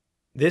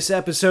This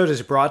episode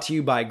is brought to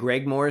you by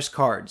Greg Morris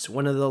Cards,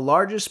 one of the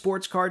largest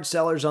sports card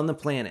sellers on the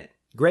planet.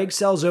 Greg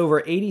sells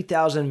over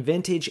 80,000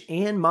 vintage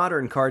and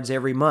modern cards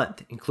every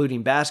month,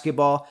 including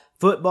basketball,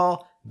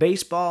 football,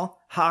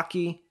 baseball,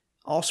 hockey,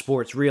 all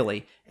sports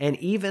really, and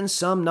even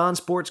some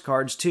non-sports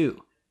cards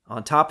too.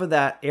 On top of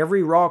that,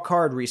 every raw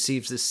card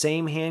receives the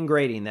same hand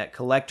grading that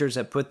collectors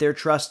have put their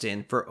trust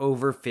in for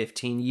over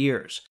 15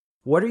 years.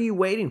 What are you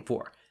waiting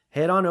for?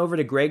 Head on over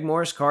to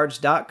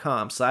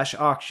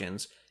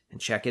gregmorriscards.com/auctions and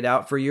check it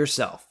out for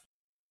yourself.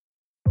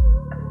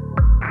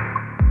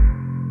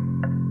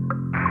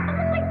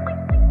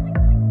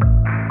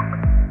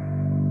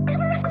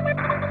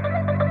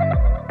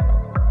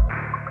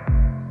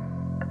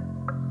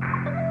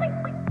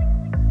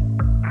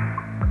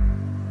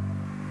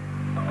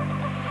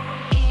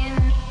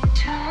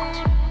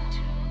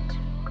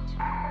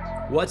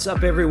 What's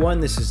up, everyone?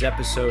 This is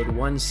episode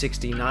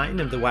 169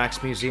 of the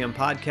Wax Museum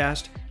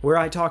podcast, where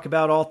I talk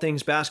about all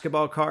things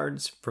basketball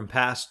cards, from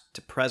past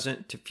to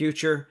present to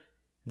future.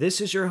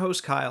 This is your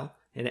host, Kyle,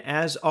 and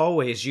as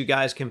always, you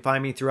guys can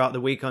find me throughout the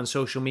week on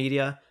social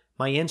media.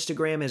 My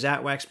Instagram is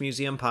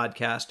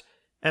 @WaxMuseumPodcast,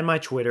 and my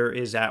Twitter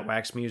is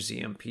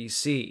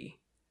 @WaxMuseumPC.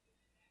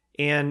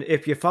 And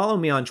if you follow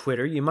me on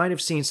Twitter, you might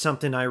have seen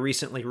something I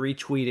recently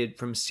retweeted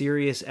from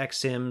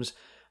SiriusXM's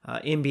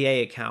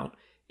NBA account.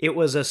 It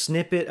was a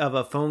snippet of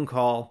a phone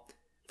call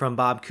from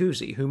Bob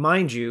Cousy, who,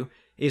 mind you,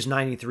 is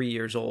 93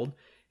 years old.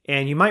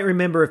 And you might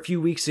remember a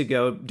few weeks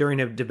ago, during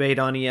a debate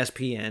on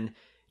ESPN,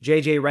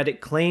 JJ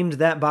Redick claimed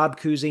that Bob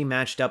Cousy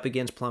matched up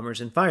against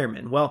plumbers and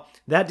firemen. Well,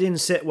 that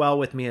didn't sit well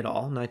with me at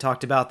all, and I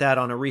talked about that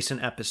on a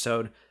recent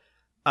episode.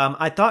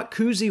 I thought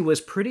Cousy was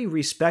pretty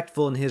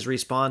respectful in his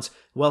response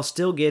while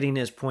still getting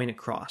his point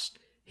across.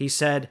 He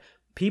said,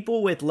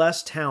 "People with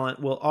less talent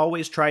will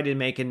always try to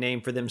make a name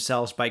for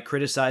themselves by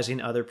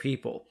criticizing other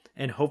people,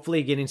 and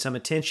hopefully getting some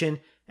attention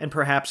and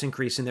perhaps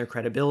increasing their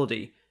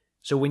credibility.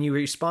 So when you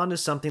respond to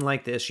something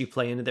like this, you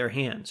play into their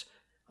hands.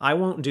 I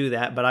won't do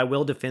that, but I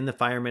will defend the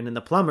firemen and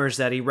the plumbers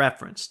that he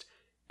referenced."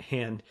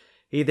 And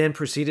he then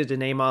proceeded to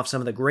name off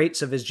some of the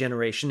greats of his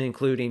generation,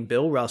 including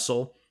Bill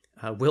Russell,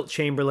 Wilt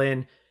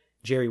Chamberlain,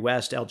 Jerry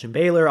West, Elgin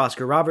Baylor,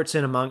 Oscar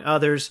Robertson, among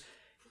others.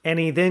 And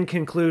he then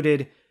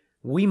concluded,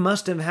 "We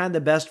must have had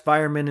the best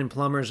firemen and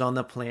plumbers on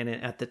the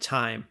planet at the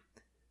time.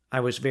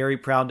 I was very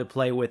proud to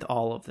play with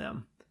all of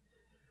them."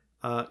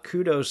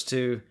 Kudos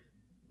to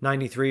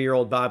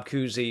 93-year-old Bob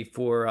Cousy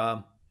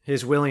for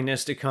his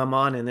willingness to come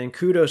on, and then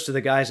kudos to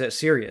the guys at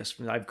Sirius.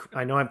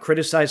 I know I've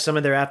criticized some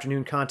of their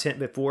afternoon content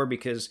before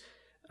because,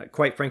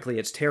 quite frankly,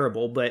 it's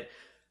terrible, but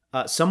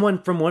someone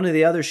from one of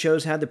the other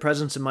shows had the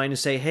presence of mind to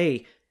say,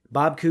 "Hey,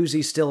 Bob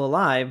Cousy's still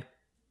alive.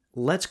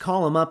 Let's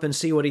call him up and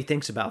see what he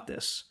thinks about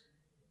this."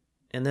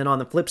 And then on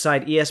the flip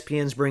side,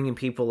 ESPN's bringing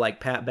people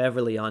like Pat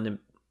Beverly on to,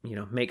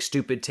 make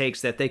stupid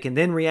takes that they can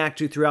then react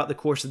to throughout the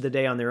course of the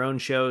day on their own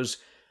shows.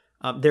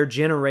 They're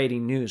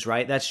generating news,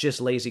 right? That's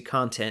just lazy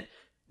content.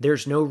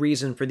 There's no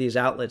reason for these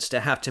outlets to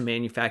have to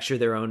manufacture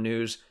their own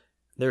news.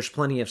 There's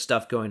plenty of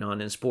stuff going on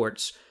in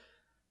sports.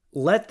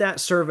 Let that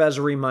serve as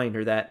a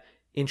reminder that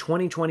in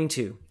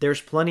 2022,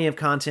 there's plenty of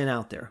content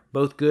out there,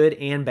 both good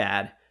and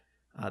bad.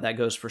 That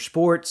goes for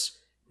sports,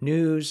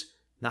 news,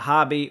 the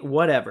hobby,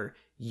 whatever.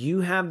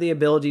 You have the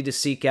ability to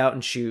seek out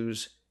and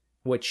choose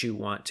what you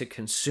want to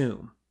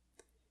consume.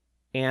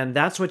 And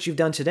that's what you've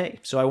done today.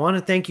 So I want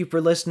to thank you for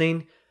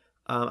listening.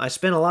 I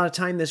spent a lot of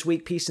time this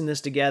week piecing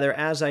this together,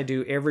 as I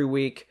do every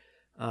week.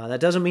 That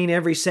doesn't mean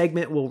every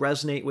segment will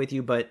resonate with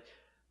you, but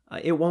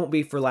it won't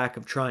be for lack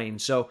of trying.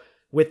 So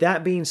with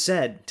that being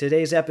said,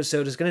 today's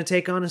episode is going to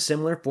take on a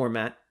similar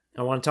format.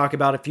 I want to talk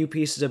about a few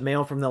pieces of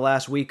mail from the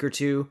last week or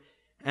two.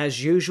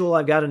 As usual,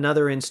 I've got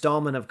another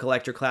installment of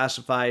Collector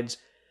Classifieds.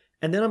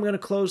 And then I'm going to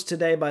close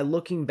today by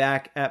looking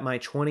back at my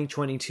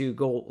 2022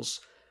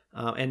 goals.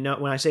 And no,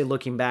 when I say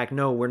looking back,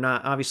 no, we're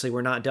not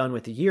done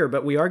with the year,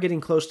 but we are getting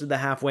close to the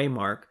halfway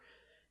mark.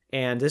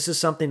 And this is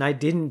something I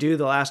didn't do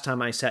the last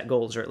time I set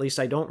goals, or at least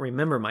I don't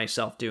remember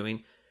myself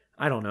doing.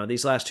 I don't know,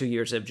 these last 2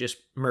 years have just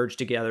merged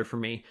together for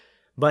me.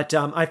 But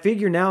I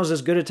figure now is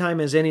as good a time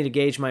as any to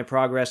gauge my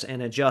progress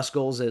and adjust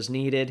goals as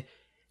needed.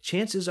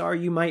 Chances are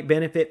you might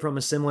benefit from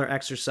a similar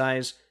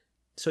exercise,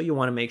 so you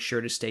want to make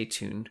sure to stay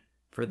tuned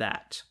for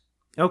that.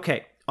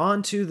 Okay,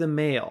 on to the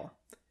mail.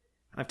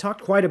 I've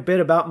talked quite a bit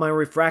about my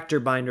refractor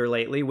binder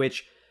lately,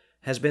 which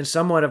has been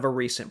somewhat of a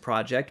recent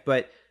project,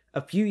 but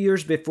a few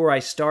years before I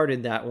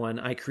started that one,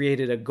 I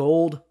created a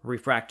gold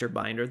refractor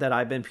binder that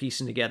I've been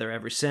piecing together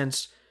ever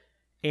since.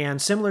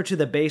 And similar to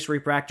the base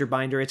refractor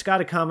binder, it's got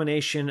a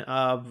combination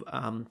of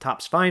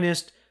Topps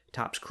Finest,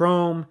 Topps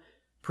Chrome,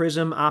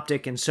 Prism,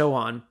 Optic, and so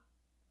on.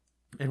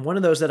 And one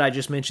of those that I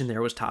just mentioned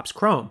there was Topps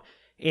Chrome.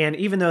 And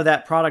even though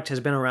that product has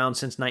been around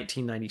since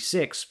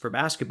 1996 for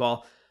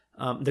basketball,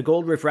 the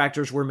gold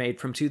refractors were made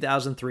from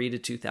 2003 to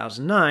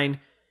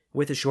 2009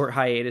 with a short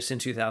hiatus in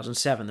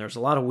 2007. There's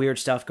a lot of weird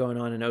stuff going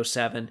on in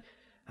 2007.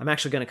 I'm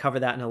actually going to cover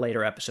that in a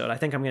later episode. I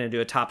think I'm going to do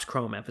a Topps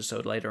Chrome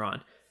episode later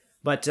on.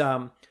 But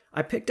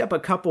I picked up a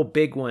couple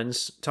big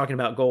ones talking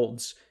about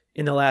golds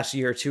in the last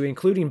year or two,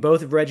 including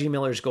both of Reggie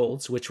Miller's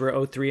golds, which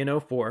were 03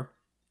 and 04.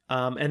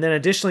 And then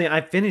additionally,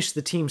 I finished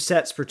the team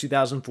sets for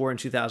 2004 and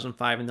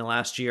 2005 in the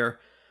last year.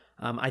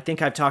 I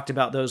think I've talked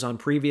about those on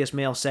previous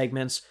mail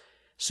segments.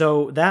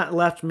 So that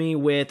left me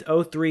with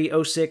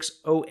 03, 06,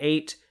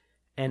 08,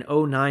 and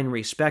 09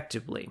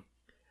 respectively.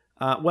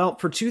 Well,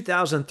 for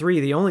 2003,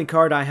 the only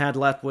card I had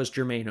left was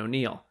Jermaine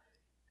O'Neal.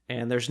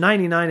 And there's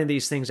 99 of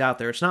these things out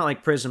there. It's not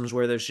like Prisms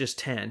where there's just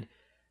 10.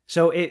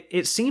 So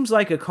it seems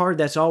like a card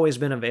that's always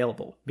been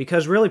available,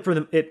 because really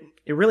it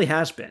really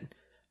has been.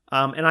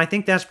 And I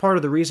think that's part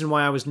of the reason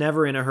why I was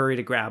never in a hurry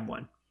to grab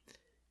one.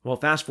 Well,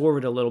 fast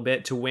forward a little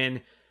bit to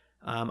when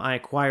I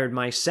acquired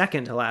my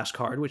second to last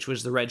card, which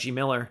was the Reggie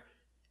Miller,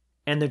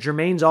 and the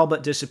Jermaines all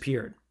but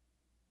disappeared.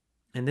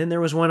 And then there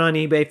was one on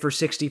eBay for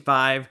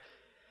 $65.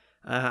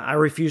 I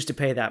refused to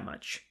pay that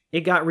much.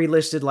 It got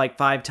relisted like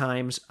 5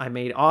 times. I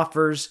made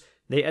offers.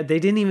 They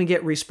didn't even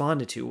get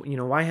responded to.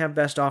 Why have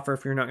best offer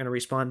if you're not going to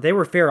respond? They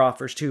were fair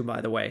offers too, by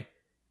the way.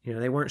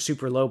 They weren't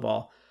super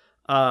lowball.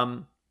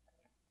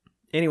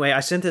 Anyway, I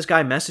sent this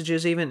guy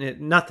messages even.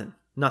 Nothing.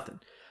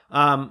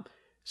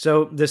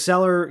 So the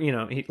seller,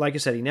 like I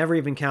said, he never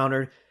even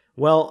countered.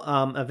 Well,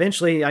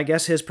 eventually, I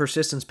guess his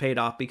persistence paid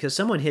off because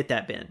someone hit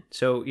that bin.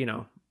 So,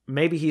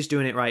 maybe he's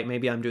doing it right.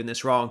 Maybe I'm doing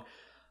this wrong.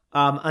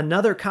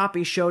 Another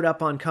copy showed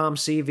up on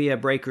ComC via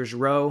Breakers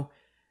Row,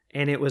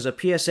 and it was a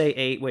PSA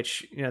 8,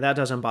 which, that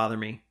doesn't bother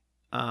me.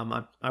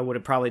 I would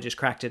have probably just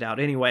cracked it out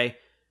anyway,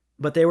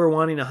 but they were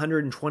wanting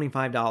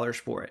 $125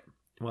 for it.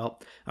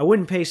 Well, I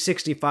wouldn't pay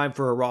 $65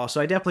 for a raw,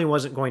 so I definitely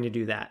wasn't going to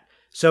do that.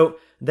 So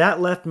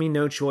that left me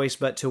no choice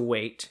but to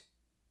wait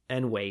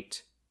and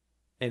wait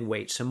and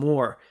wait some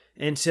more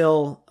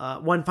until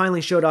one finally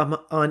showed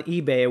up on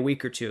eBay a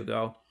week or two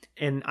ago.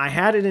 And I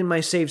had it in my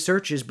saved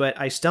searches, but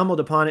I stumbled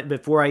upon it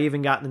before I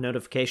even got the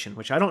notification,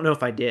 which I don't know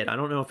if I did. I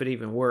don't know if it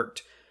even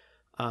worked.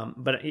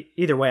 But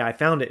either way, I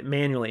found it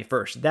manually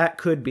first. That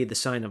could be the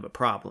sign of a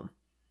problem.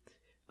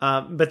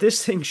 But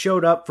this thing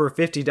showed up for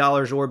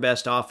 $50 or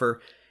best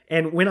offer.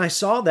 And when I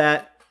saw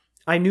that,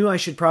 I knew I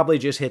should probably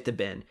just hit the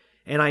bin.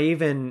 And I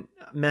even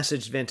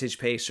messaged Vintage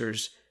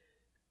Pacers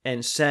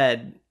and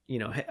said,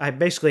 I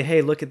basically,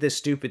 hey, look at this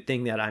stupid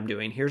thing that I'm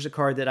doing. Here's a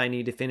card that I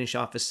need to finish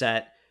off a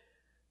set.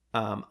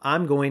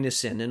 I'm going to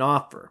send an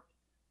offer.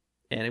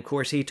 And of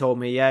course, he told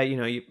me, yeah,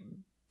 you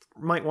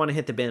might want to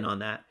hit the bin on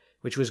that,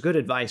 which was good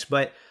advice.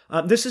 But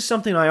this is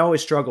something I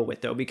always struggle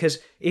with, though, because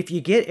if you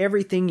get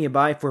everything you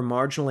buy for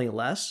marginally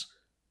less,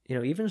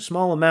 even a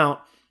small amount,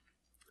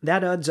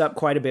 that adds up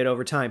quite a bit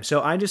over time.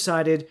 So I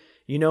decided,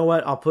 you know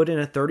what, I'll put in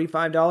a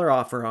 $35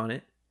 offer on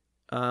it,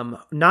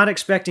 not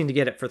expecting to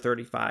get it for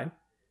 $35.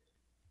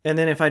 And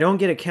then if I don't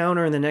get a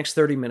counter in the next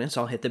 30 minutes,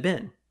 I'll hit the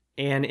bin.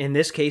 And in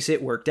this case,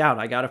 it worked out.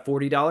 I got a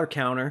 $40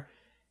 counter,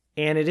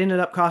 and it ended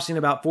up costing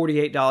about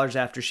 $48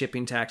 after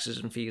shipping, taxes,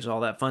 and fees,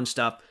 all that fun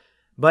stuff.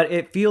 But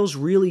it feels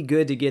really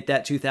good to get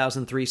that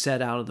 2003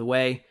 set out of the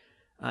way.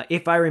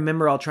 If I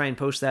remember, I'll try and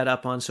post that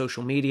up on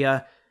social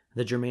media,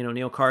 the Jermaine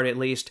O'Neal card at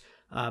least.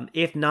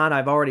 If not,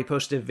 I've already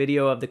posted a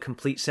video of the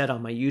complete set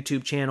on my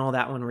YouTube channel.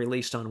 That one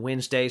released on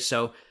Wednesday,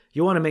 so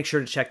you'll want to make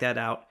sure to check that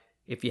out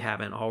if you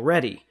haven't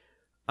already.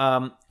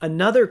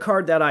 Another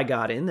card that I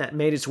got in that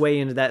made its way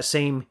into that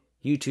same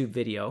YouTube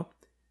video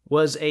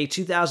was a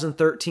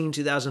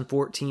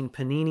 2013-2014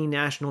 Panini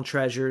National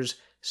Treasures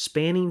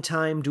Spanning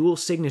Time Dual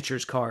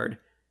Signatures card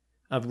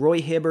of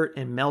Roy Hibbert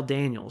and Mel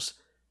Daniels,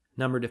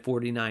 numbered to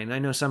 49. I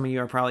know some of you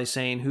are probably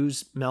saying,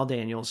 who's Mel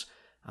Daniels?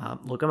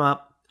 Look him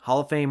up. Hall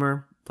of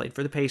Famer, played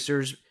for the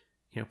Pacers,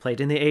 played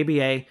in the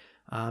ABA.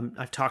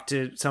 I've talked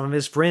to some of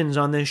his friends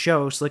on this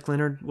show. Slick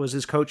Leonard was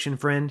his coach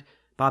and friend.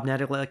 Bob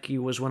Nedilecki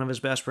was one of his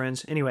best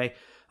friends. Anyway,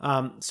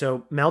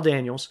 so Mel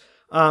Daniels.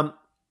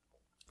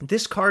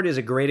 This card is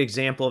a great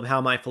example of how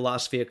my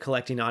philosophy of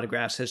collecting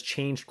autographs has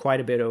changed quite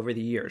a bit over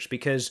the years,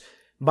 because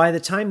by the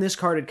time this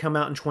card had come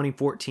out in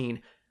 2014,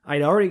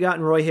 I'd already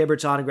gotten Roy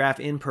Hibbert's autograph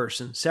in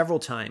person several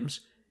times,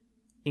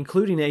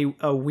 including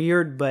a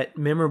weird but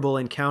memorable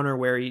encounter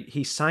where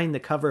he signed the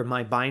cover of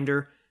my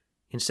binder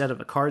instead of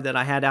a card that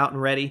I had out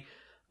and ready.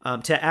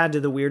 To add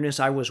to the weirdness,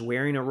 I was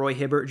wearing a Roy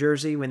Hibbert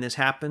jersey when this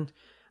happened.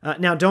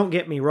 Now, don't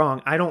get me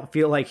wrong. I don't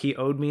feel like he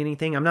owed me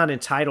anything. I'm not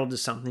entitled to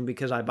something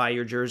because I buy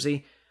your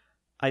jersey.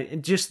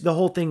 The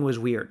whole thing was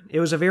weird. It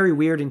was a very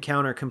weird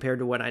encounter compared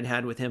to what I'd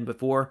had with him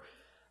before.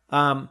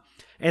 And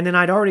then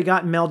I'd already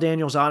gotten Mel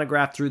Daniels'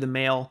 autograph through the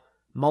mail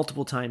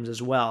multiple times as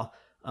well,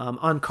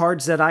 on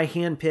cards that I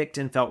handpicked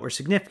and felt were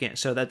significant.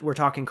 So that we're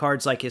talking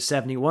cards like his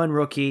 71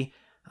 rookie,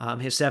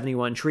 his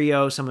 71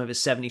 trio, some of his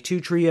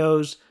 72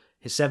 trios,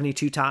 his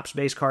 72 Topps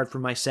base card for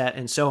my set,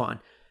 and so on.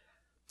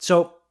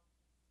 So,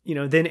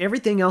 then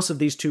everything else of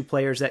these two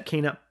players that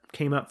came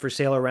up for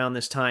sale around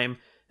this time,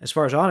 as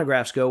far as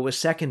autographs go, was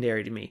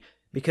secondary to me.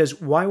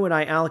 Because why would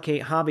I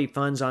allocate hobby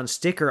funds on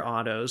sticker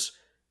autos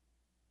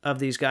of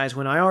these guys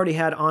when I already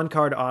had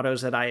on-card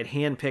autos that I had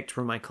handpicked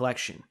for my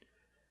collection?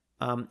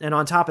 And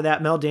on top of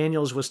that, Mel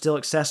Daniels was still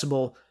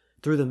accessible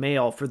through the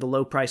mail for the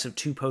low price of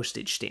 2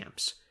 postage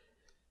stamps.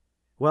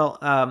 Well,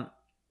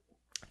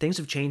 things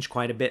have changed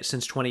quite a bit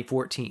since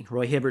 2014.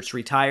 Roy Hibbert's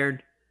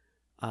retired.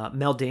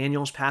 Mel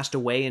Daniels passed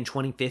away in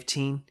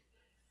 2015.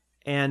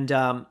 And,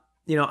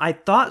 I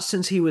thought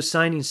since he was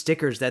signing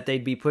stickers that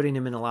they'd be putting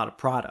him in a lot of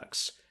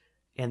products.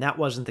 And that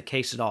wasn't the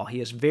case at all. He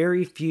has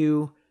very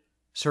few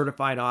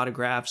certified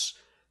autographs.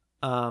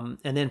 And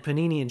then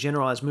Panini in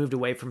general has moved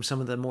away from some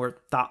of the more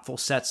thoughtful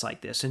sets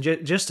like this. And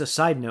just a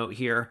side note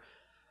here,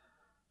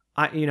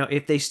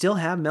 if they still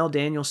have Mel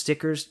Daniels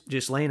stickers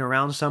just laying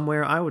around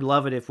somewhere, I would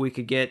love it if we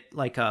could get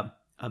like a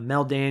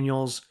Mel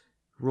Daniels,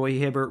 Roy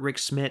Hibbert, Rick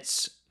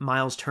Smits,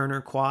 Miles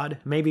Turner quad.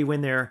 Maybe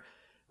when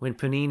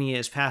Panini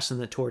is passing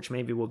the torch,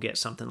 maybe we'll get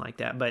something like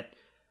that. But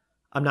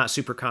I'm not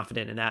super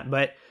confident in that.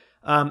 But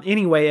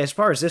anyway, as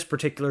far as this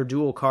particular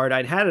dual card,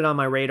 I'd had it on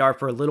my radar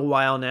for a little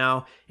while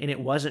now, and it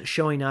wasn't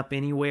showing up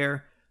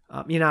anywhere.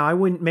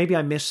 Maybe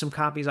I missed some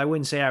copies. I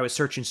wouldn't say I was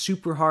searching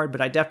super hard,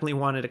 but I definitely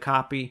wanted a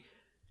copy.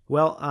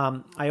 Well,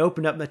 I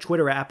opened up my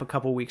Twitter app a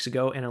couple weeks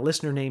ago, and a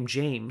listener named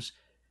James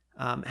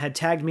had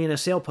tagged me in a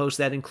sale post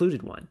that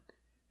included one.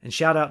 And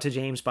shout out to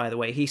James, by the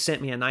way. He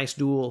sent me a nice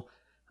dual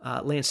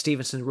Lance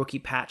Stephenson rookie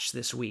patch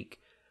this week.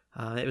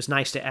 It was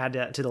nice to add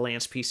that to the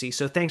Lance PC.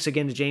 So thanks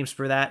again to James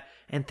for that.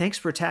 And thanks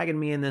for tagging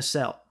me in this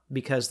sale,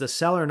 because the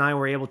seller and I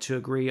were able to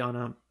agree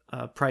on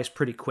a price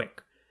pretty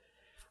quick.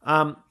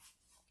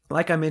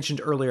 Like I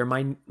mentioned earlier,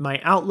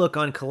 my outlook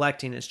on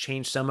collecting has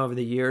changed some over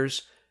the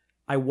years.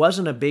 I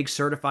wasn't a big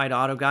certified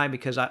auto guy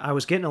because I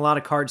was getting a lot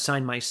of cards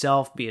signed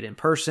myself, be it in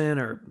person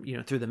or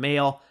through the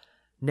mail.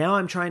 Now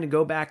I'm trying to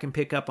go back and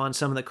pick up on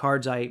some of the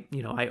cards I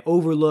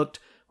overlooked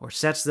or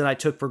sets that I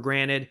took for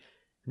granted.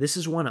 This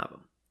is one of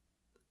them.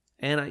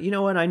 And you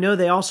know what? I know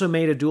they also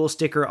made a dual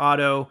sticker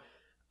auto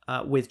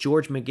with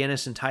George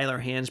McGinnis and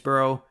Tyler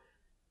Hansbrough.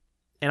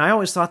 And I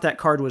always thought that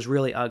card was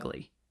really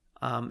ugly.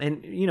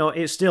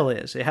 It still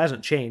is. It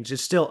hasn't changed.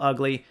 It's still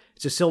ugly.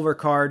 It's a silver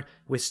card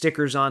with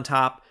stickers on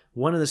top.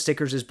 One of the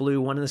stickers is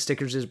blue. One of the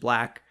stickers is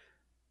black.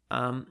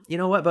 You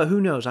know what? But who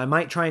knows? I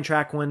might try and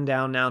track one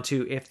down now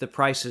too if the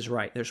price is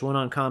right. There's one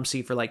on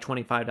ComC for like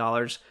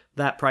 $25.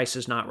 That price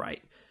is not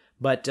right.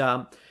 But,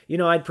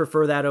 I'd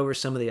prefer that over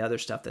some of the other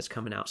stuff that's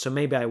coming out. So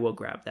maybe I will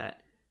grab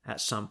that at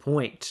some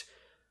point.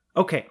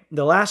 Okay,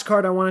 the last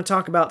card I want to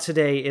talk about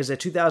today is a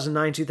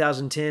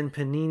 2009-2010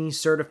 Panini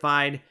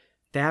Certified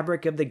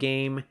Fabric of the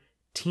Game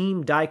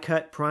Team Die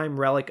Cut Prime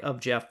Relic of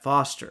Jeff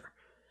Foster.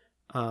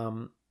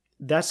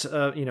 That's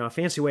a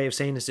fancy way of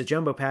saying it's a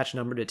jumbo patch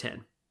numbered to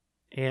 10.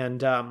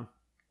 And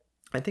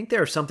I think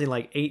there are something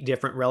like 8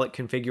 different relic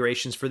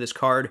configurations for this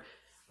card,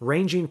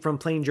 ranging from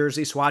plain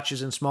jersey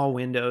swatches and small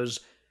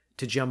windows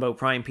to jumbo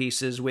prime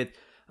pieces with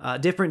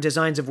different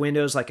designs of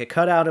windows like a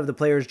cutout of the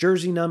player's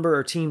jersey number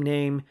or team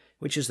name,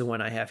 which is the one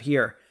I have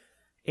here.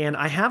 And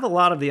I have a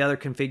lot of the other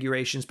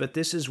configurations, but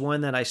this is one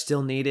that I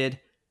still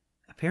needed.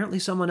 Apparently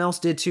someone else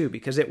did too,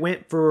 because it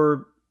went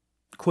for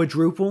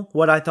quadruple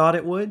what I thought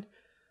it would.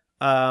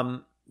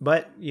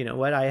 But you know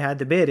what? I had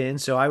the bid in,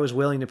 so I was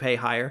willing to pay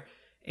higher.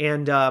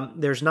 And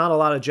there's not a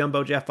lot of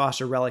jumbo Jeff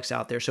Foster relics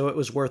out there, so it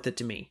was worth it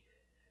to me.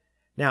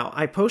 Now,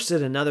 I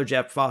posted another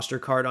Jeff Foster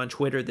card on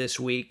Twitter this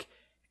week,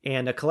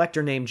 and a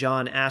collector named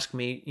John asked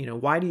me,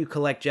 why do you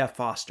collect Jeff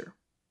Foster?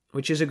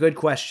 Which is a good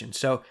question.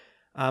 So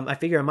I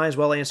figure I might as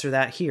well answer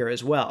that here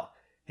as well.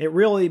 It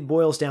really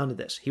boils down to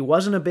this. He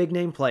wasn't a big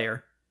name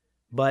player,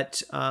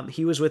 but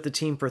he was with the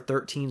team for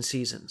 13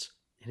 seasons.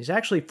 And he's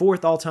actually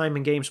 4th all-time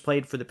in games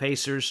played for the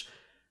Pacers.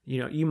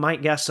 You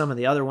might guess some of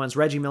the other ones.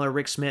 Reggie Miller,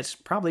 Rick Smits.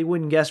 Probably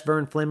wouldn't guess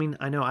Vern Fleming.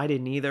 I know I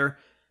didn't either.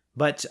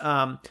 But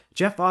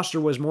Jeff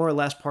Foster was more or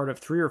less part of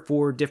 3 or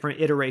 4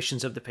 different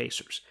iterations of the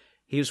Pacers.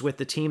 He was with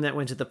the team that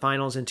went to the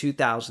finals in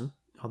 2000,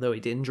 although he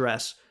didn't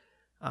dress.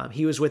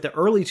 He was with the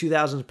early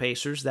 2000s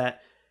Pacers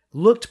that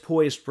looked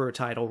poised for a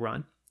title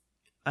run.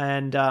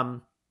 And,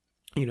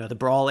 the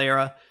Brawl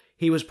era.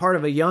 He was part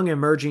of a young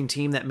emerging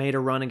team that made a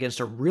run against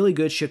a really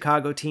good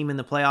Chicago team in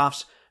the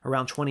playoffs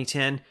around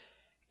 2010.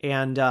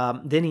 And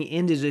then he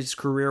ended his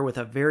career with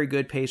a very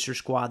good Pacers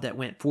squad that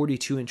went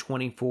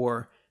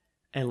 42-24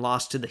 and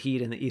lost to the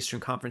Heat in the Eastern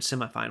Conference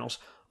semifinals.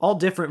 All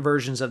different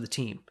versions of the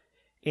team.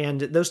 And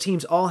those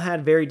teams all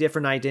had very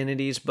different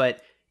identities,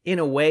 but in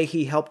a way,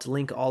 he helped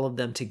link all of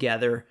them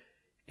together.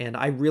 And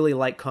I really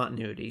like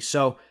continuity.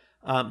 So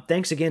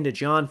thanks again to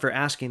John for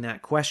asking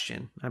that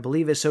question. I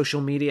believe his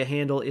social media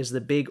handle is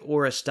the Big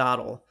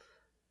Aristotle.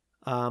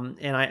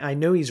 And I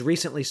know he's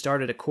recently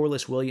started a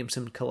Corliss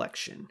Williamson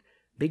collection.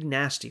 Big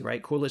Nasty,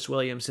 right? Corliss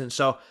Williamson.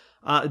 So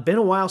it's been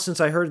a while since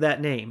I heard that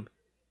name.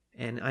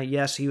 And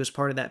yes, he was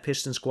part of that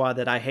Piston squad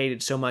that I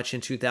hated so much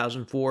in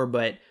 2004.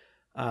 But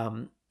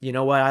you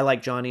know what? I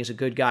like Johnny. He's a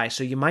good guy.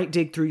 So you might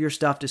dig through your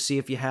stuff to see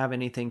if you have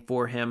anything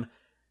for him.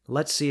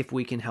 Let's see if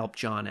we can help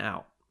John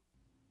out.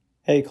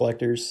 Hey,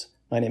 collectors.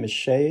 My name is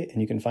Shay,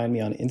 and you can find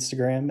me on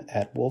Instagram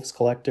at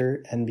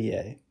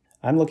WolfsCollectorNBA.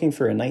 I'm looking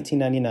for a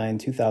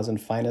 1999-2000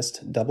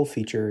 Finest double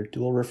feature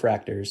dual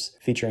refractors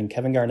featuring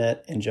Kevin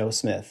Garnett and Joe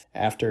Smith.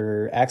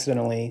 After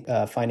accidentally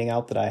finding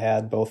out that I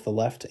had both the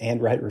left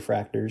and right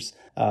refractors,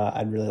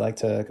 I'd really like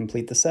to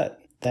complete the set.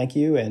 Thank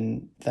you,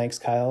 and thanks,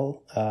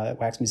 Kyle at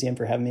Wax Museum,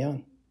 for having me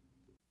on.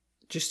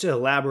 just to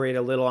elaborate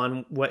a little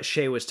on what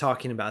Shay was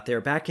talking about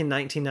there, back in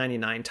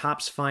 1999,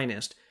 Topps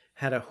Finest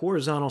had a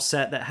horizontal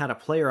set that had a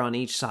player on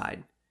each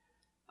side.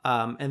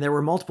 And there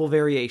were multiple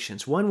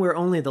variations. One where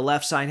only the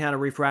left side had a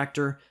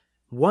refractor,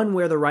 one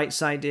where the right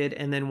side did,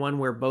 and then one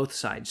where both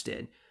sides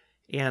did.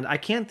 And I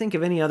can't think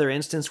of any other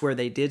instance where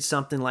they did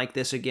something like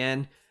this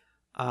again.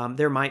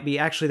 There might be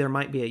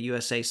a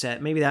USA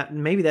set. Maybe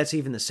that's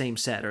even the same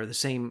set or the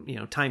same,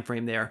 time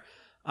frame there.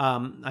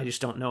 I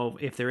just don't know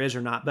if there is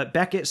or not. But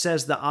Beckett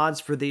says the odds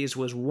for these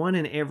was 1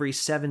 in every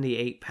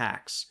 78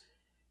 packs.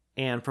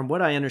 And from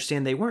what I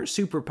understand, they weren't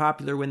super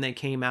popular when they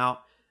came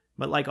out,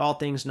 but like all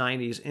things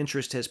 90s,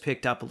 interest has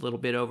picked up a little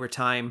bit over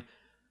time.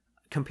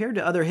 Compared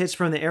to other hits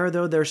from the era,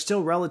 though, they're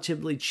still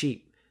relatively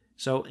cheap.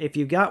 So if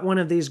you've got one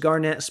of these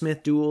Garnett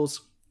Smith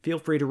duels, feel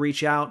free to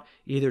reach out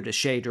either to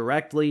Shay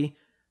directly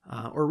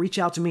or reach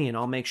out to me and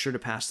I'll make sure to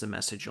pass the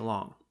message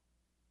along.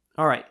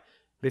 All right,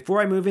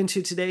 before I move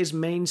into today's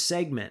main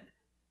segment,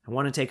 I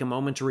want to take a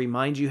moment to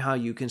remind you how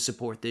you can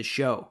support this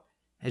show.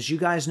 As you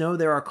guys know,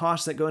 there are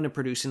costs that go into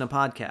producing a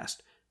podcast.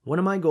 One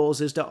of my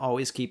goals is to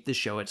always keep the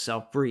show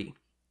itself free.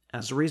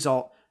 As a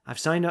result, I've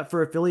signed up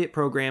for affiliate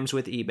programs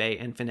with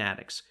eBay and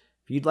Fanatics.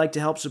 If you'd like to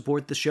help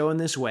support the show in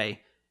this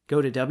way,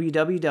 go to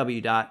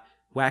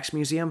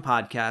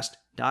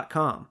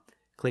www.waxmuseumpodcast.com.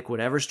 Click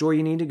whatever store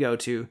you need to go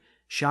to,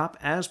 shop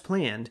as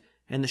planned,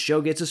 and the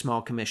show gets a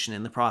small commission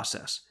in the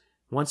process.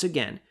 Once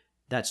again,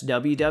 that's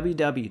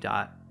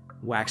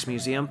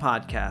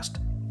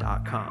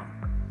www.waxmuseumpodcast.com.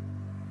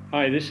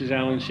 Hi, this is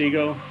Alan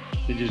Siegel,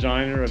 the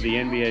designer of the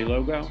NBA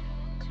logo,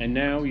 and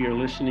now you're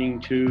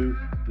listening to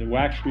the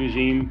Wax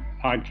Museum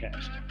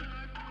Podcast.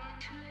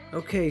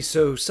 Okay,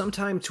 so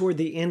sometime toward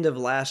the end of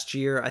last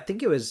year, I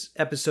think it was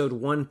episode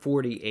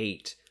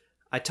 148,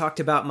 I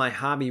talked about my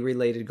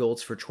hobby-related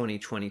goals for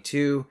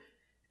 2022,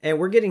 and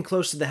we're getting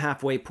close to the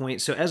halfway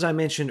point, so as I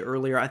mentioned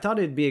earlier, I thought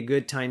it'd be a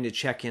good time to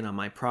check in on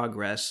my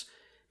progress,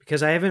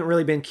 because I haven't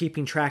really been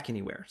keeping track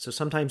anywhere, so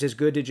sometimes it's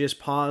good to just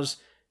pause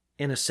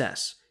and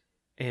assess.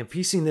 And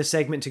piecing this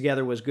segment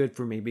together was good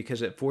for me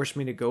because it forced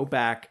me to go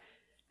back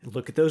and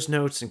look at those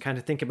notes and kind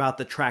of think about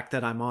the track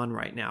that I'm on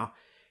right now.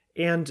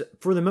 And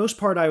for the most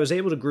part, I was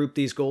able to group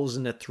these goals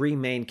into 3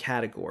 main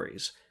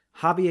categories: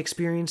 hobby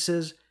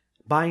experiences,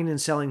 buying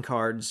and selling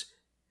cards,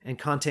 and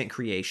content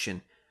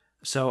creation.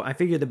 So I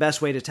figured the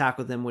best way to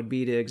tackle them would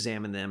be to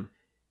examine them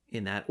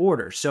in that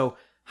order. So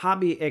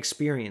hobby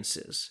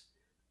experiences.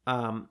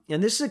 And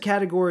this is a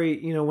category,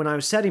 when I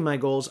was setting my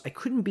goals, I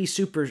couldn't be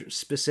super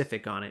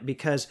specific on it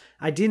because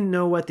I didn't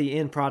know what the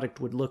end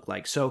product would look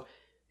like. So,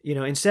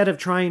 instead of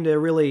trying to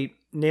really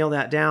nail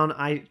that down,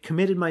 I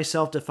committed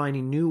myself to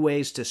finding new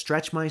ways to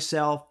stretch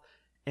myself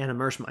and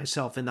immerse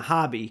myself in the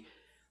hobby.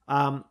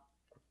 I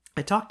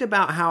talked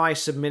about how I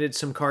submitted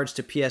some cards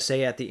to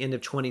PSA at the end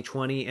of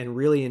 2020 and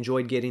really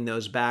enjoyed getting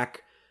those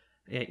back.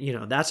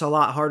 That's a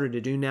lot harder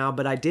to do now,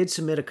 but I did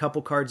submit a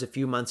couple cards a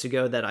few months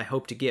ago that I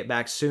hope to get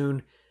back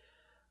soon.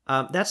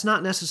 That's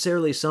not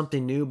necessarily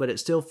something new, but it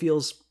still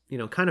feels,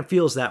 kind of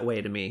feels that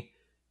way to me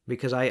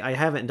because I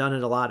haven't done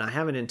it a lot. I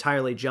haven't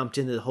entirely jumped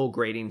into the whole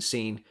grading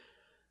scene.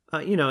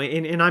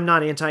 And I'm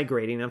not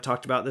anti-grading. I've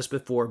talked about this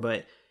before,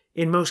 but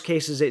in most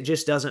cases, it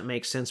just doesn't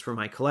make sense for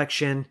my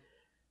collection.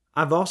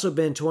 I've also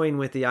been toying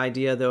with the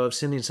idea, though, of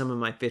sending some of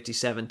my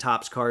 57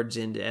 Topps cards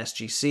into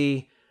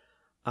SGC.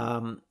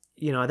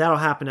 That'll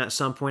happen at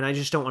some point. I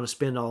just don't want to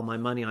spend all my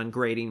money on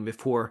grading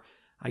before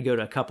I go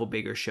to a couple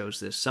bigger shows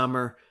this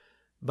summer.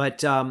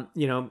 But,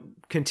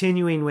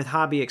 continuing with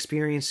hobby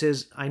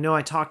experiences, I know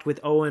I talked with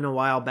Owen a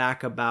while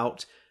back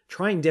about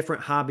trying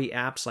different hobby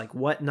apps like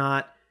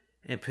Whatnot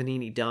and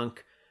Panini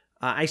Dunk.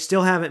 I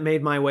still haven't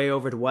made my way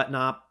over to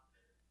Whatnot.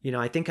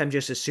 I think I'm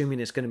just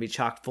assuming it's going to be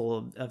chock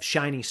full of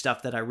shiny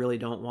stuff that I really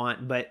don't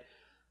want, but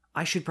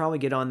I should probably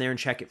get on there and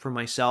check it for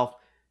myself,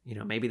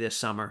 maybe this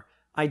summer.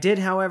 I did,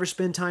 however,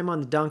 spend time on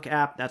the Dunk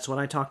app. That's what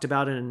I talked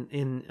about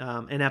in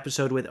an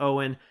episode with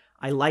Owen.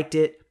 I liked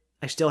it.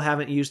 I still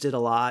haven't used it a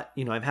lot.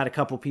 I've had a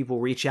couple people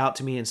reach out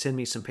to me and send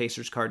me some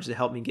Pacers cards to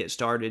help me get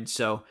started.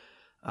 So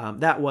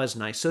that was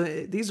nice. So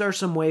these are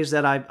some ways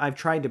that I've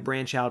tried to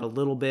branch out a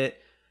little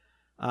bit.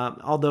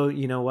 Although,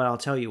 I'll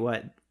tell you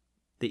what,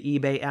 the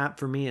eBay app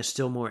for me is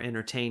still more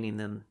entertaining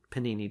than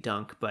Panini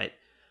Dunk. But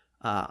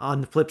on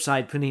the flip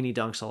side, Panini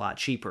Dunk's a lot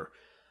cheaper.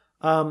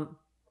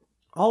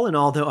 All in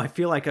all, though, I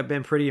feel like I've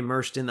been pretty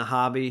immersed in the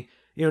hobby.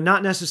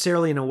 Not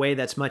necessarily in a way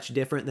that's much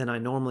different than I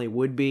normally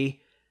would be.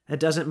 That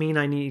doesn't mean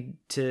I need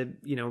to,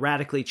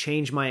 radically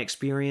change my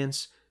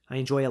experience. I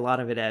enjoy a lot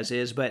of it as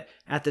is, but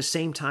at the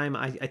same time,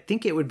 I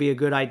think it would be a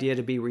good idea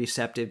to be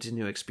receptive to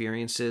new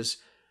experiences.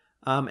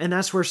 And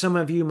that's where some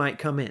of you might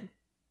come in.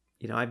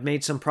 I've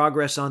made some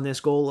progress on this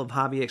goal of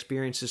hobby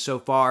experiences so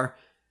far,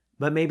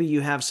 but maybe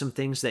you have some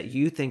things that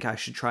you think I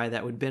should try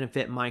that would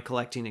benefit my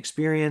collecting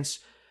experience,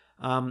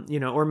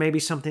 or maybe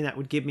something that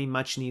would give me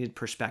much needed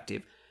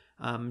perspective.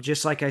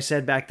 Just like I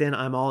said back then,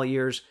 I'm all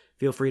ears.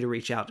 Feel free to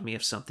reach out to me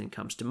if something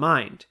comes to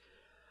mind.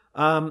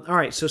 All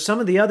right, so some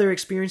of the other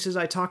experiences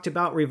I talked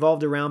about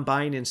revolved around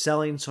buying and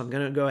selling, so I'm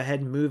going to go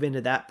ahead and move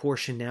into that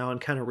portion now and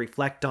kind of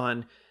reflect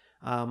on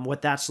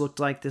what that's looked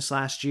like this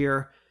last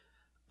year.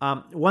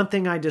 One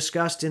thing I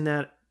discussed in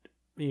that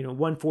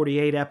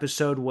 148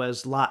 episode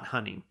was lot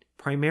hunting,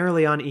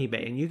 primarily on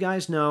eBay. And you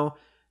guys know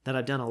that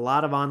I've done a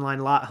lot of online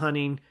lot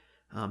hunting.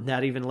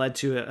 That even led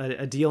to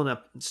a deal in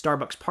a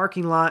Starbucks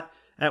parking lot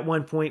at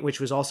one point,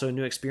 which was also a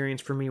new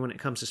experience for me when it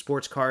comes to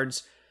sports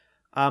cards.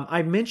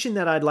 I mentioned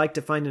that I'd like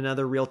to find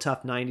another Real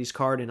Tough 90s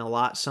card in a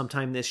lot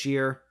sometime this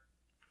year,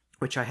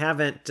 which I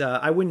haven't.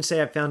 I wouldn't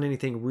say I've found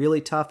anything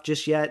really tough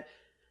just yet.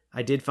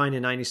 I did find a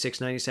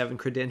 96, 97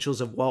 Credentials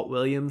of Walt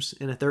Williams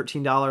in a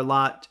 $13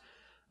 lot.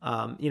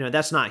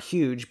 That's not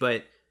huge,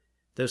 but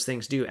those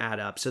things do add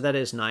up, so that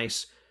is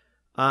nice.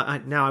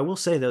 Now, I will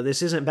say, though,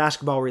 this isn't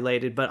basketball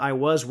related, but I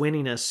was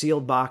winning a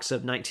sealed box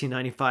of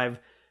 1995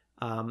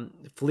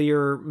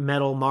 Fleer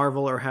Metal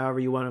Marvel, or however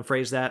you want to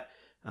phrase that,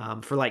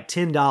 for like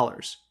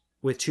 $10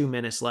 with 2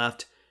 minutes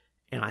left.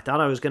 And I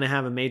thought I was going to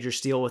have a major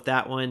steal with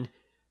that one.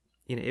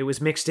 It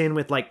was mixed in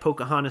with like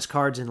Pocahontas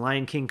cards and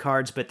Lion King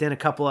cards, but then a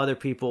couple other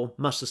people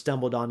must have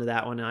stumbled onto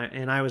that one,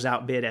 and I was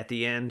outbid at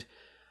the end.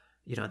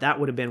 That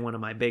would have been one of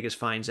my biggest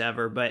finds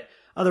ever. But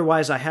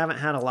otherwise, I haven't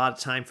had a lot of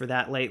time for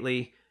that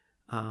lately.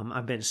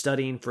 I've been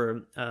studying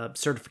for a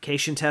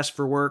certification test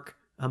for work,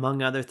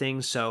 among other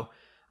things, so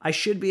I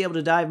should be able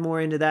to dive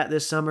more into that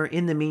this summer.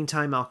 In the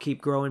meantime, I'll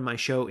keep growing my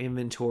show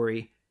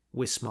inventory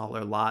with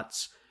smaller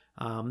lots.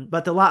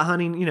 But the lot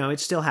hunting,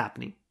 it's still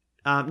happening.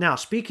 Now,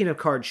 speaking of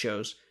card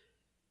shows,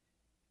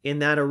 in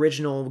that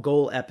original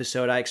goal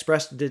episode, I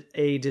expressed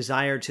a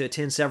desire to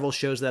attend several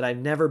shows that I've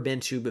never been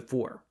to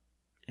before.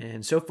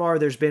 And so far,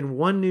 there's been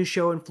one new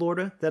show in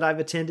Florida that I've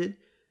attended,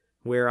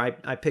 where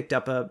I picked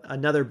up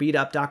another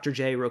beat-up Dr.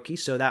 J rookie,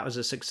 so that was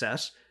a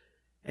success.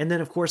 And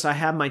then, of course, I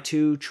have my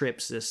 2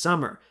 trips this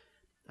summer.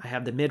 I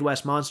have the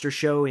Midwest Monster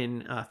Show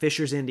in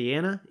Fishers,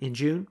 Indiana in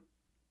June,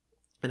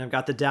 and I've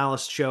got the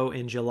Dallas show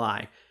in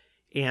July.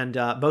 And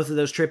both of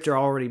those trips are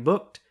already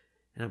booked,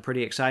 and I'm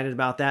pretty excited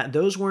about that.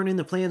 Those weren't in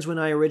the plans when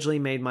I originally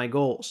made my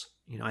goals.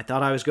 I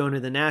thought I was going to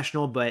the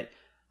National, but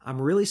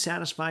I'm really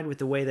satisfied with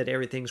the way that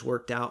everything's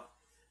worked out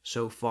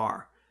so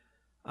far.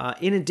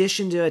 In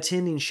addition to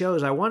attending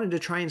shows, I wanted to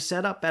try and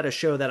set up at a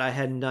show that I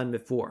hadn't done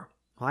before.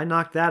 Well, I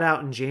knocked that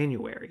out in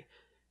January.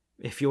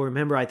 If you'll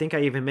remember, I think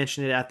I even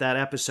mentioned it at that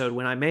episode.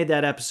 When I made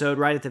that episode,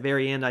 right at the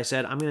very end, I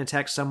said, I'm going to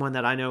text someone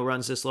that I know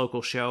runs this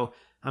local show.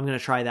 I'm going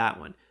to try that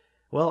one.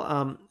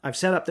 Well, I've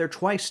set up there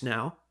twice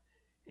now,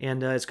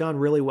 and it's gone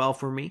really well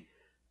for me.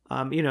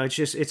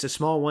 It's a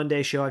small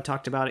one-day show. I've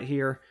talked about it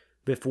here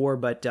before,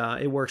 but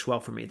it works well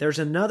for me. There's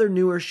another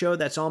newer show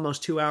that's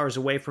almost 2 hours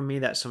away from me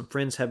that some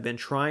friends have been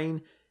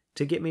trying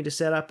to get me to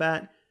set up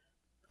at.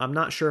 I'm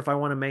not sure if I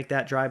want to make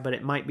that drive, but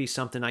it might be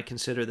something I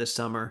consider this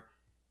summer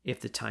if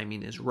the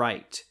timing is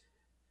right.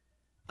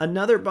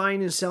 Another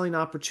buying and selling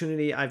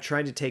opportunity I've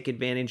tried to take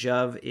advantage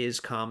of is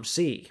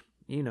COMC.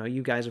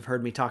 You guys have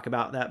heard me talk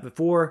about that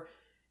before,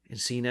 and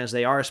seeing as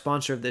they are a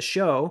sponsor of this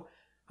show,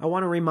 I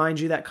want to remind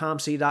you that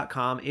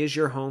COMC.com is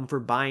your home for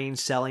buying,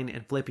 selling,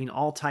 and flipping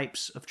all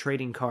types of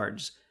trading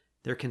cards.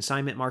 Their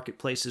consignment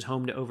marketplace is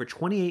home to over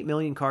 28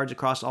 million cards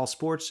across all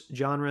sports,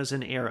 genres,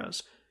 and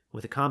eras.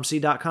 With a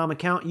COMC.com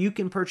account, you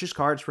can purchase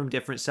cards from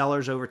different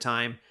sellers over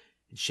time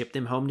and ship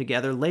them home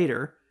together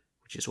later,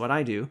 which is what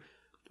I do,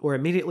 or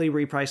immediately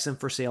reprice them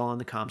for sale on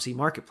the COMC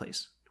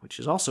marketplace, which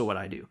is also what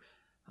I do.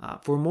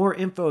 For more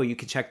info, you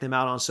can check them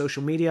out on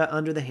social media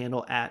under the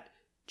handle at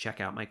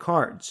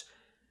 @CheckOutMyCards.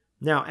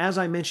 Now, as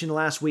I mentioned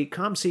last week,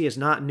 COMC is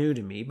not new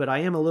to me, but I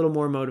am a little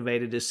more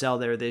motivated to sell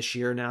there this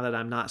year now that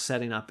I'm not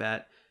setting up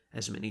at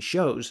as many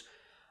shows.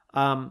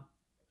 And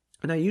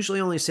I usually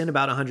only send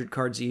about 100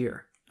 cards a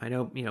year. I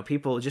know,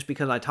 people, just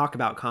because I talk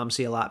about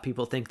COMC a lot,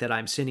 people think that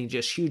I'm sending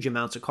just huge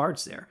amounts of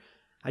cards there.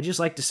 I just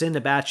like to send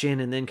a batch in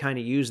and then kind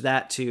of use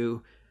that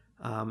to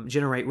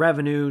generate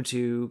revenue,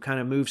 to kind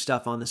of move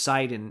stuff on the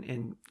site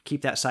and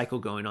keep that cycle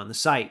going on the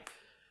site.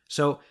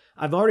 So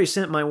I've already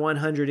sent my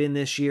 100 in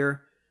this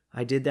year.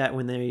 I did that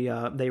when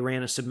they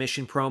ran a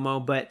submission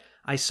promo, but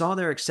I saw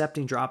they're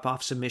accepting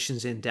drop-off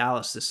submissions in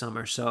Dallas this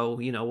summer. So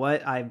you know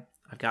what? I've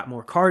got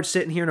more cards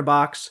sitting here in a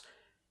box.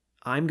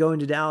 I'm going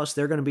to Dallas.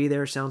 They're going to be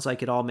there. Sounds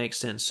like it all makes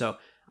sense. So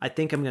I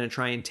think I'm going to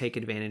try and take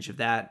advantage of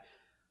that.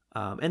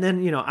 And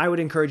then, I would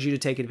encourage you to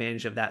take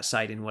advantage of that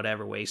site in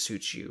whatever way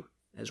suits you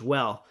as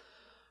well.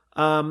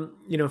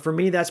 For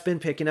me, that's been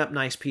picking up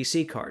nice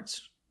PC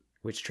cards,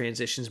 which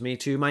transitions me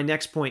to my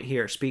next point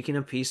here. Speaking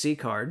of PC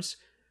cards,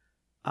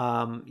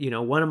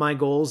 one of my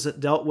goals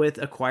dealt with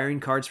acquiring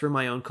cards for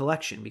my own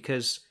collection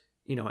because,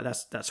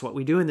 that's what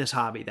we do in this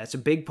hobby. That's a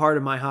big part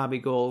of my hobby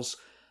goals.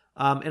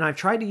 And I've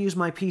tried to use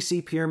my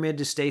PC pyramid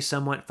to stay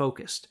somewhat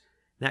focused.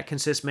 That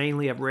consists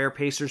mainly of rare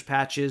Pacers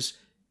patches,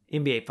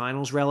 NBA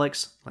Finals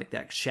relics, like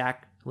that Shaq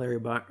Larry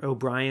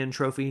O'Brien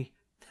trophy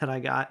that I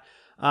got,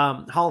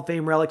 Hall of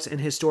Fame relics, and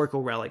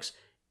historical relics.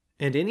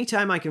 And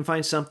anytime I can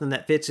find something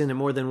that fits into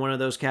more than one of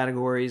those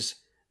categories,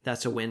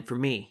 that's a win for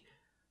me.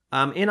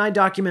 And I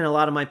document a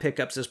lot of my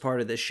pickups as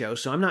part of this show,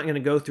 so I'm not going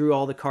to go through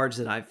all the cards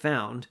that I've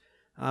found,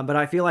 but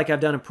I feel like I've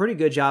done a pretty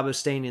good job of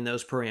staying in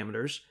those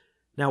parameters.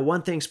 Now,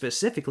 one thing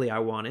specifically I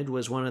wanted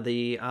was one of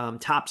the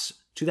Topps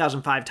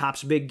 2005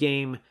 Topps Big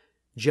Game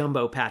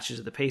Jumbo patches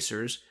of the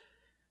Pacers.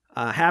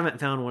 Haven't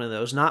found one of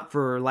those, not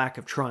for lack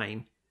of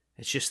trying.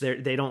 It's just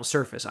they don't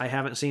surface. I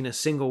haven't seen a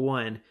single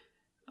one,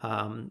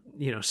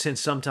 since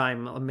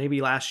sometime,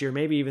 maybe last year,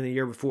 maybe even the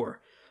year before.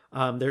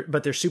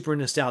 But they're super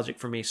nostalgic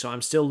for me, so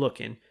I'm still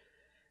looking.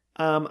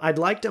 I'd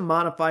like to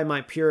modify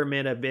my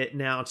pyramid a bit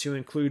now to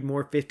include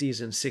more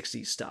 50s and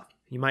 60s stuff.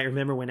 You might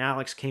remember when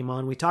Alex came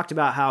on, we talked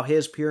about how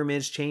his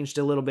pyramids changed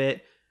a little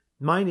bit.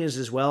 Mine is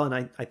as well,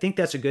 and I think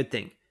that's a good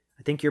thing.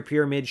 I think your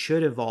pyramid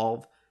should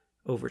evolve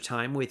over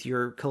time with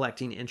your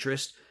collecting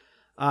interest.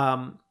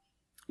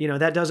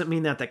 That doesn't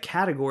mean that the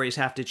categories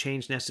have to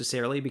change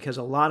necessarily, because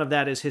a lot of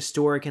that is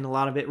historic and a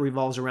lot of it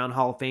revolves around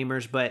Hall of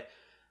Famers. But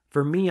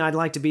for me, I'd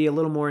like to be a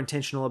little more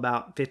intentional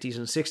about 50s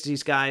and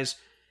 60s guys.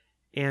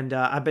 And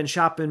I've been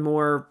shopping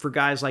more for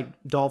guys like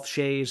Dolph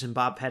Schayes and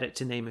Bob Pettit,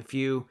 to name a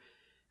few.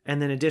 And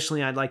then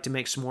additionally, I'd like to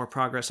make some more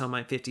progress on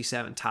my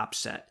 57 Topps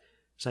set.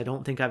 So I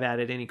don't think I've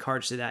added any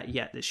cards to that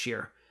yet this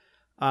year,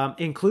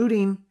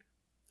 including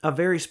a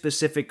very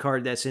specific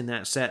card that's in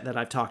that set that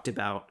I've talked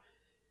about,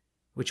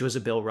 which was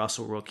a Bill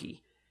Russell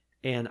rookie.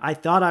 And I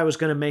thought I was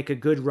going to make a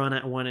good run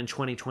at one in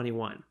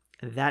 2021.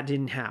 And that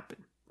didn't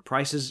happen.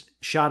 Prices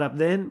shot up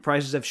then.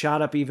 Prices have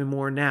shot up even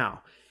more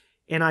now.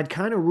 And I'd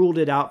kind of ruled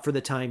it out for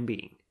the time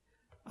being.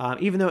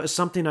 Even though it's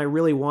something I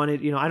really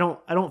wanted, I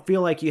don't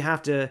feel like you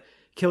have to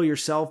kill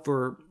yourself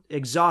or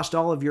exhaust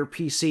all of your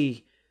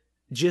PC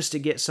just to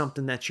get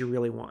something that you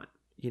really want.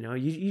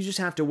 You just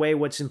have to weigh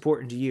what's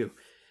important to you.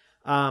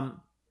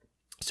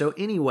 So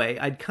anyway,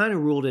 I'd kind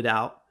of ruled it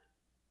out.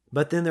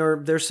 But then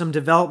there's some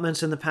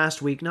developments in the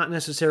past week, not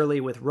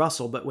necessarily with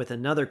Russell, but with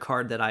another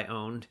card that I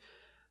owned,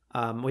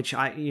 which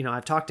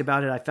I've talked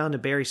about it. I found a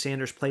Barry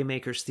Sanders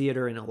Playmakers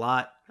Theater in a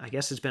lot. I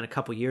guess it's been a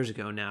couple years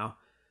ago now.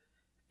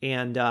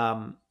 And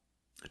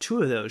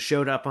two of those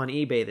showed up on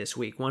eBay this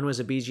week. One was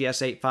a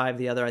BGS 8.5.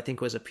 The other, I think,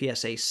 was a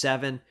PSA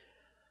 7.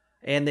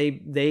 And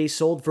they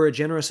sold for a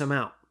generous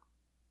amount.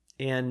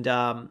 And,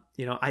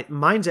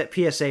 mine's at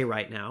PSA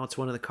right now. It's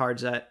one of the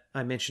cards that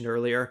I mentioned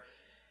earlier.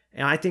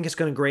 And I think it's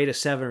going to grade a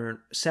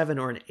 7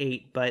 or an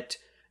 8, but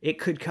it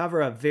could cover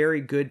a very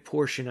good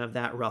portion of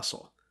that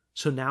Russell.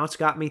 So now it's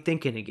got me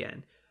thinking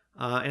again.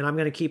 And I'm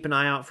going to keep an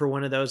eye out for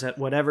one of those at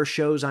whatever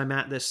shows I'm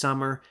at this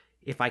summer.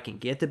 If I can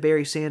get the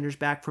Barry Sanders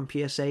back from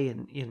PSA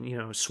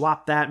and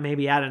swap that,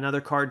 maybe add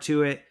another card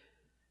to it,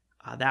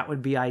 that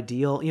would be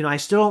ideal. I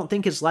still don't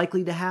think it's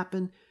likely to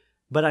happen,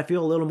 but I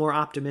feel a little more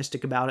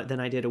optimistic about it than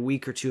I did a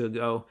week or two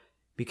ago,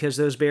 because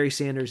those Barry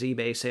Sanders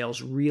eBay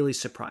sales really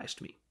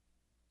surprised me.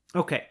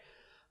 Okay,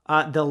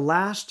 the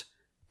last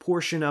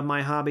portion of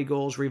my hobby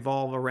goals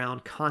revolve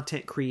around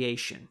content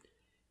creation.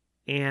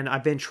 And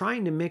I've been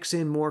trying to mix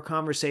in more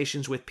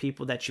conversations with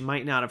people that you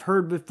might not have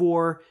heard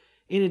before,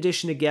 in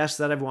addition to guests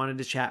that I've wanted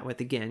to chat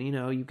with again.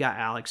 You've got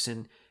Alex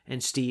and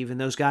Steve and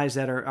those guys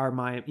that are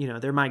my,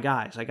 they're my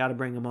guys. I got to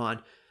bring them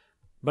on.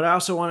 But I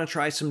also want to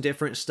try some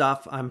different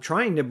stuff. I'm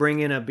trying to bring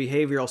in a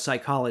behavioral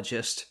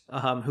psychologist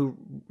who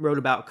wrote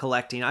about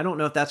collecting. I don't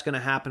know if that's going to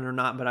happen or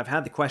not, but I've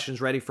had the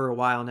questions ready for a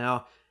while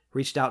now.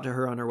 Reached out to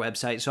her on her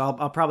website, so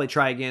I'll probably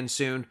try again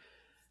soon.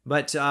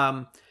 But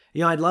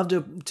I'd love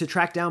to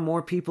track down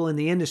more people in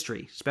the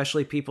industry,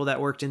 especially people that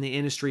worked in the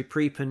industry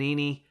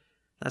pre-Panini.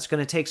 That's going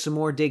to take some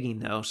more digging,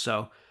 though.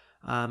 So,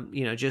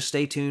 just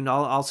stay tuned.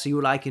 I'll see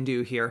what I can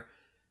do here.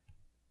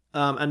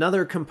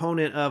 Another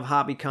component of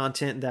hobby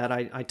content that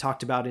I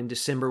talked about in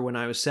December when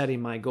I was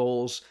setting my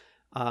goals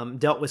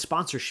dealt with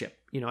sponsorship.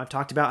 I've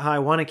talked about how I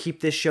want to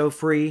keep this show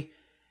free.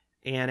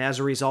 And as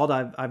a result,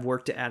 I've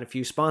worked to add a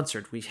few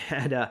sponsored. We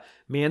had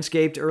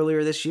Manscaped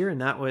earlier this year, and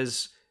that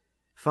was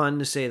fun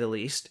to say the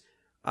least.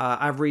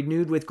 I've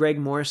renewed with Greg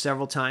Morris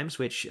several times,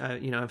 which,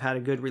 I've had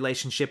a good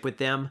relationship with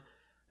them.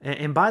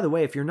 And by the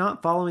way, if you're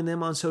not following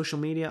them on social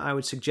media, I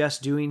would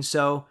suggest doing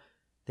so.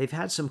 They've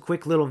had some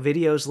quick little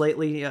videos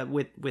lately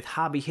with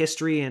hobby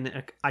history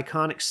and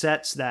iconic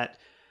sets that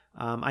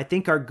I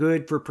think are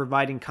good for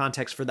providing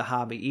context for the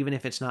hobby, even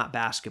if it's not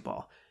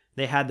basketball.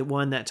 They had the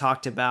one that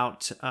talked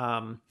about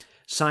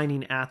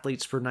signing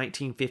athletes for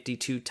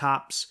 1952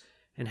 Topps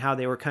and how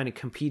they were kind of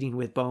competing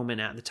with Bowman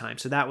at the time.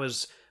 So that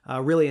was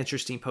a really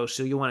interesting post.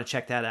 So you'll want to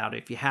check that out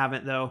if you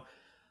haven't, though.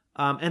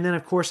 And then,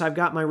 of course, I've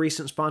got my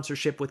recent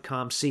sponsorship with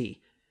ComC.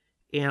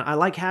 And I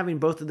like having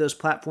both of those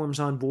platforms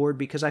on board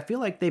because I feel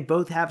like they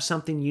both have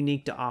something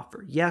unique to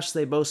offer. Yes,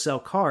 they both sell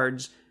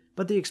cards,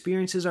 but the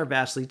experiences are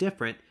vastly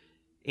different,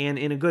 and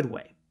in a good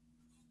way.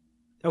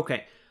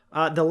 Okay.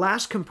 The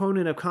last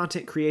component of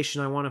content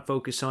creation I want to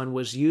focus on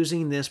was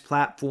using this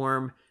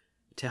platform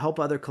to help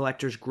other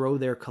collectors grow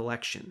their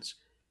collections.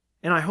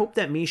 And I hope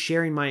that me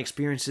sharing my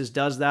experiences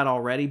does that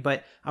already,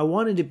 but I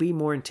wanted to be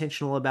more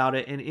intentional about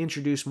it and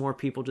introduce more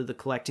people to the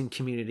collecting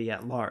community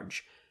at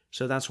large.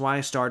 So that's why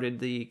I started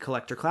the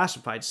Collector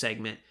Classified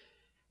segment.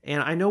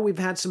 And I know we've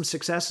had some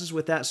successes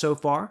with that so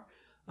far.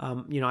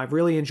 I've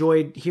really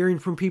enjoyed hearing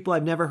from people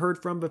I've never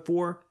heard from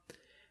before.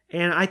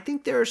 And I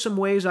think there are some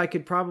ways I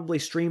could probably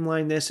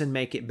streamline this and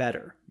make it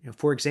better.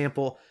 For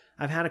example,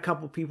 I've had a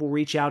couple people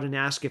reach out and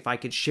ask if I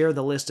could share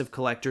the list of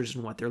collectors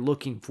and what they're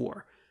looking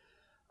for.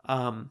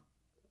 I've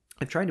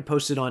tried to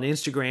post it on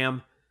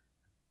Instagram.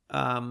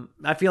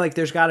 I feel like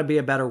there's got to be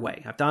a better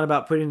way. I've thought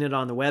about putting it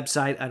on the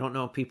website. I don't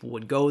know if people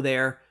would go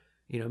there.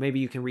 Maybe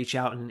you can reach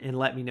out and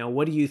let me know.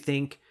 What do you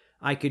think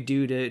I could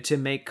do to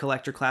make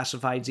collector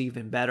classifieds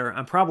even better?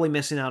 I'm probably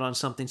missing out on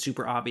something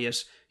super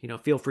obvious.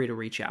 Feel free to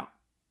reach out.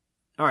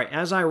 All right,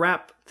 as I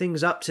wrap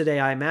things up today,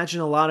 I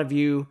imagine a lot of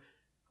you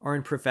are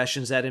in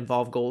professions that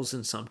involve goals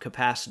in some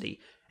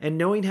capacity, and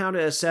knowing how to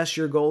assess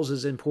your goals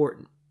is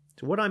important.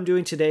 So what I'm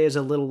doing today is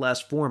a little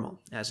less formal,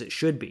 as it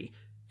should be,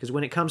 because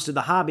when it comes to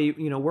the hobby,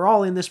 we're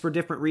all in this for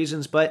different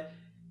reasons, but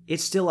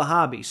it's still a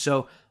hobby,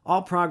 so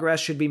all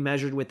progress should be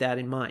measured with that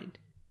in mind.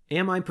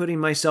 Am I putting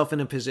myself in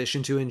a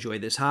position to enjoy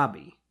this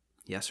hobby?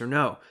 Yes or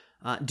no?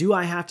 Do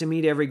I have to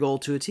meet every goal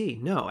to a T?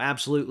 No,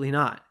 absolutely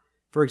not.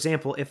 For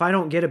example, if I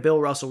don't get a Bill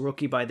Russell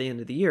rookie by the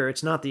end of the year,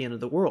 it's not the end of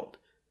the world.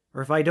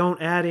 Or if I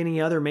don't add any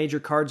other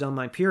major cards on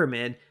my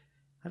pyramid,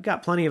 I've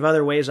got plenty of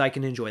other ways I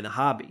can enjoy the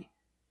hobby.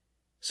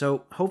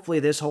 So hopefully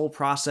this whole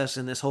process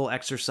and this whole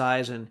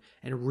exercise and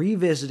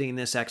revisiting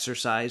this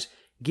exercise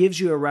gives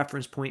you a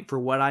reference point for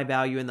what I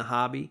value in the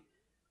hobby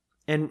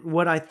and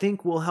what I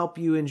think will help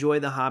you enjoy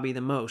the hobby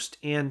the most.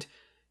 And,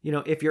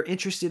 if you're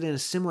interested in a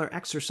similar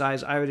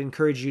exercise, I would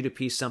encourage you to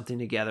piece something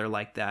together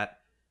like that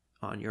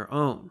on your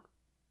own.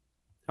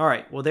 All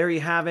right, well, there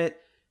you have it.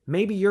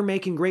 Maybe you're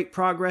making great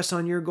progress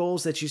on your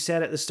goals that you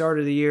set at the start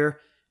of the year.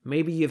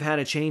 Maybe you've had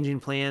a change in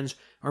plans,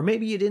 or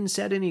maybe you didn't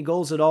set any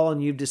goals at all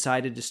and you've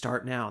decided to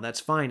start now. That's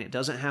fine. It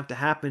doesn't have to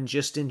happen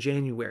just in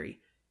January.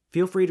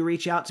 Feel free to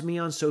reach out to me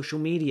on social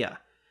media.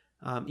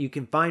 You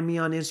can find me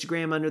on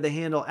Instagram under the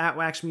handle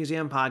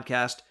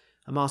 @WaxMuseumPodcast.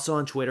 I'm also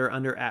on Twitter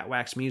under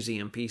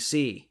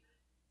 @WaxMuseumPC.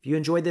 If you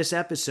enjoyed this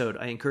episode,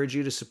 I encourage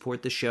you to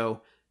support the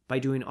show by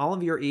doing all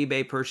of your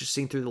eBay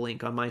purchasing through the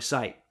link on my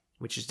site,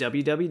 which is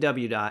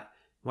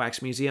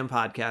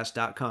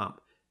www.waxmuseumpodcast.com.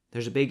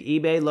 There's a big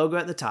eBay logo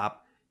at the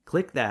top.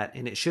 Click that,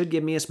 and it should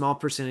give me a small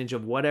percentage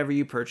of whatever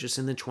you purchase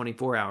in the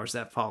 24 hours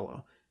that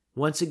follow.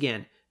 Once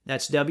again,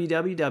 that's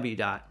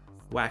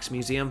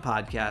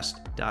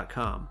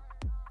www.waxmuseumpodcast.com.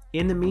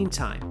 In the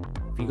meantime,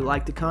 if you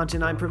like the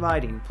content I'm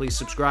providing, please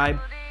subscribe,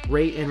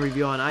 rate, and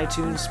review on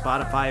iTunes,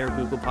 Spotify, or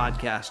Google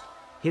Podcast.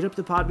 Hit up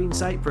the Podbean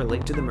site for a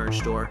link to the merch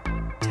store.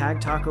 Tag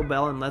Taco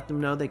Bell and let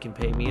them know they can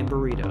pay me in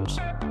burritos.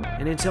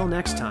 And until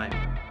next time,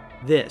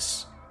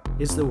 this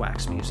is the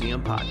Wax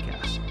Museum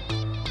Podcast.